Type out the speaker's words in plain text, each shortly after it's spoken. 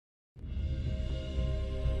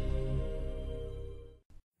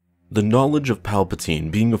The knowledge of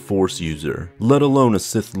Palpatine being a Force user, let alone a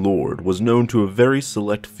Sith Lord, was known to a very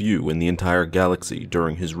select few in the entire galaxy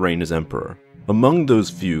during his reign as Emperor. Among those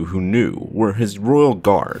few who knew were his royal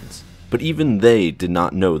guards, but even they did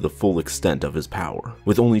not know the full extent of his power,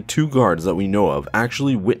 with only 2 guards that we know of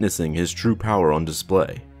actually witnessing his true power on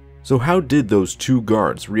display. So how did those 2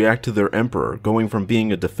 guards react to their Emperor going from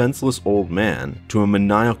being a defenseless old man to a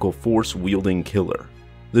maniacal Force-wielding killer?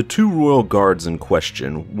 The 2 royal guards in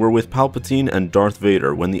question were with Palpatine and Darth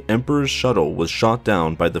Vader when the Emperor's shuttle was shot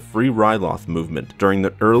down by the Free Ryloth movement during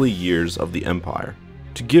the early years of the Empire.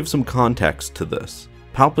 To give some context to this,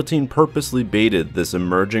 Palpatine purposely baited this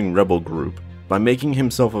emerging rebel group by making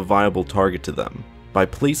himself a viable target to them, by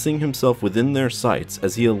placing himself within their sights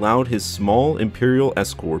as he allowed his small Imperial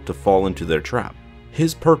escort to fall into their trap.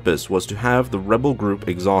 His purpose was to have the rebel group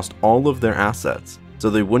exhaust all of their assets so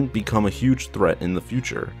they wouldn't become a huge threat in the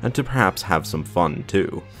future, and to perhaps have some fun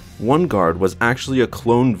too. One guard was actually a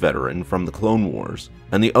clone veteran from the Clone Wars,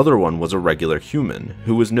 and the other one was a regular human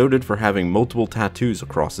who was noted for having multiple tattoos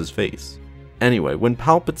across his face. Anyway, when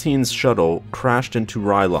Palpatine's shuttle crashed into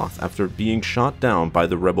Ryloth after being shot down by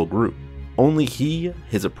the rebel group, only he,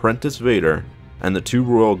 his apprentice Vader, and the 2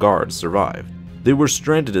 royal guards survived. They were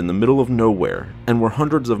stranded in the middle of nowhere and were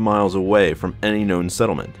hundreds of miles away from any known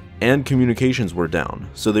settlement, and communications were down,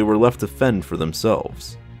 so they were left to fend for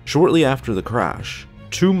themselves. Shortly after the crash,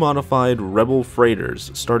 2 modified rebel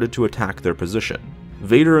freighters started to attack their position.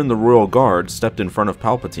 Vader and the royal guard stepped in front of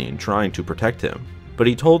Palpatine trying to protect him, but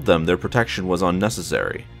he told them their protection was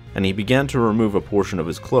unnecessary, and he began to remove a portion of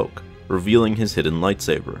his cloak, revealing his hidden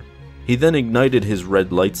lightsaber. He then ignited his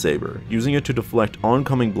red lightsaber, using it to deflect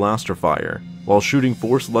oncoming blaster fire while shooting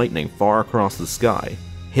Force lightning far across the sky,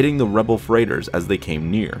 hitting the rebel freighters as they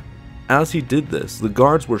came near. As he did this, the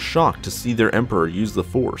guards were shocked to see their Emperor use the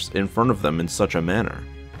Force in front of them in such a manner.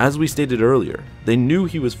 As we stated earlier, they knew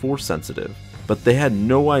he was Force sensitive, but they had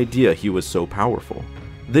no idea he was so powerful.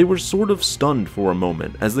 They were sort of stunned for a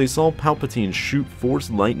moment as they saw Palpatine shoot Force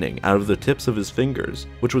lightning out of the tips of his fingers,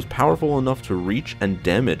 which was powerful enough to reach and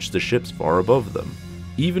damage the ships far above them.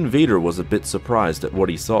 Even Vader was a bit surprised at what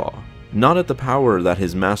he saw, not at the power that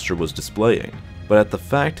his master was displaying, but at the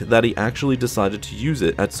fact that he actually decided to use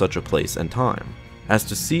it at such a place and time, as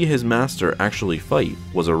to see his master actually fight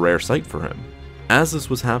was a rare sight for him. As this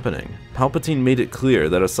was happening, Palpatine made it clear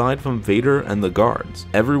that aside from Vader and the guards,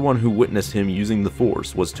 everyone who witnessed him using the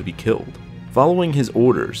Force was to be killed. Following his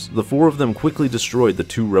orders, the 4 of them quickly destroyed the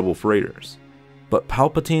 2 rebel freighters. But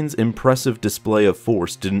Palpatine's impressive display of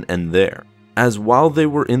Force didn't end there, as while they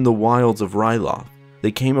were in the wilds of Ryloth,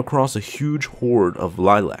 they came across a huge horde of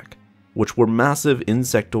lilac, which were massive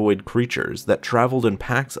insectoid creatures that traveled in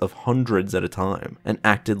packs of hundreds at a time and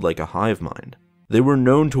acted like a hive mind. They were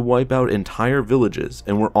known to wipe out entire villages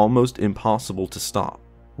and were almost impossible to stop.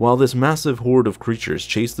 While this massive horde of creatures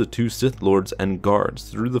chased the 2 Sith Lords and guards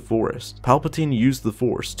through the forest, Palpatine used the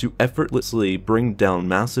Force to effortlessly bring down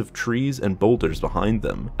massive trees and boulders behind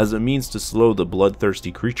them as a means to slow the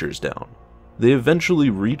bloodthirsty creatures down. They eventually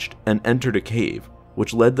reached and entered a cave,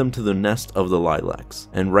 which led them to the nest of the lilacs,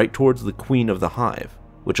 and right towards the queen of the hive,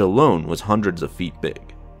 which alone was hundreds of feet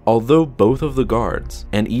big. Although both of the guards,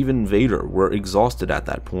 and even Vader, were exhausted at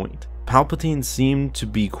that point, Palpatine seemed to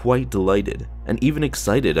be quite delighted, and even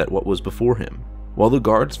excited at what was before him. While the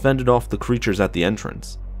guards fended off the creatures at the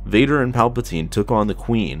entrance, Vader and Palpatine took on the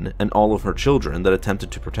queen and all of her children that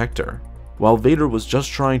attempted to protect her. While Vader was just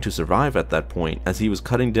trying to survive at that point as he was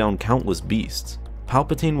cutting down countless beasts,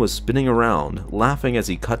 Palpatine was spinning around, laughing as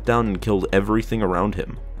he cut down and killed everything around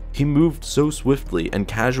him. He moved so swiftly and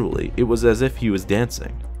casually it was as if he was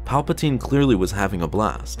dancing. Palpatine clearly was having a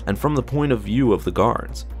blast, and from the point of view of the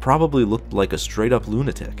guards, probably looked like a straight-up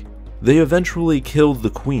lunatic. They eventually killed the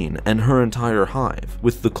queen and her entire hive,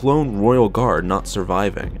 with the clone royal guard not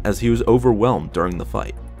surviving as he was overwhelmed during the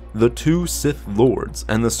fight. The 2 Sith Lords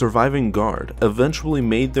and the surviving guard eventually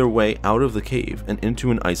made their way out of the cave and into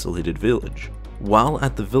an isolated village. While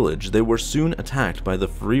at the village, they were soon attacked by the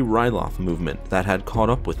Free Ryloth movement that had caught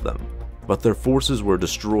up with them, but their forces were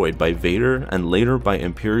destroyed by Vader and later by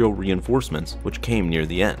Imperial reinforcements which came near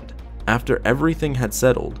the end. After everything had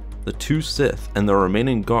settled, the 2 Sith and the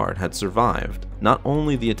remaining guard had survived not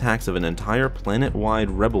only the attacks of an entire planet-wide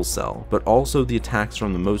rebel cell, but also the attacks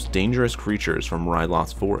from the most dangerous creatures from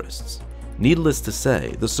Ryloth's forests. Needless to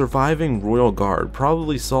say, the surviving royal guard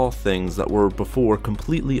probably saw things that were before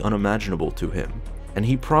completely unimaginable to him, and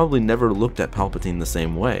he probably never looked at Palpatine the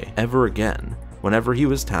same way ever again whenever he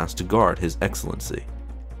was tasked to guard his excellency.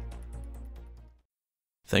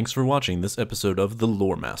 Thanks for watching this episode of The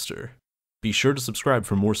Lore Master. Be sure to subscribe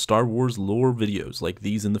for more Star Wars lore videos like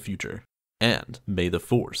these in the future. And may the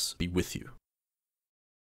Force be with you.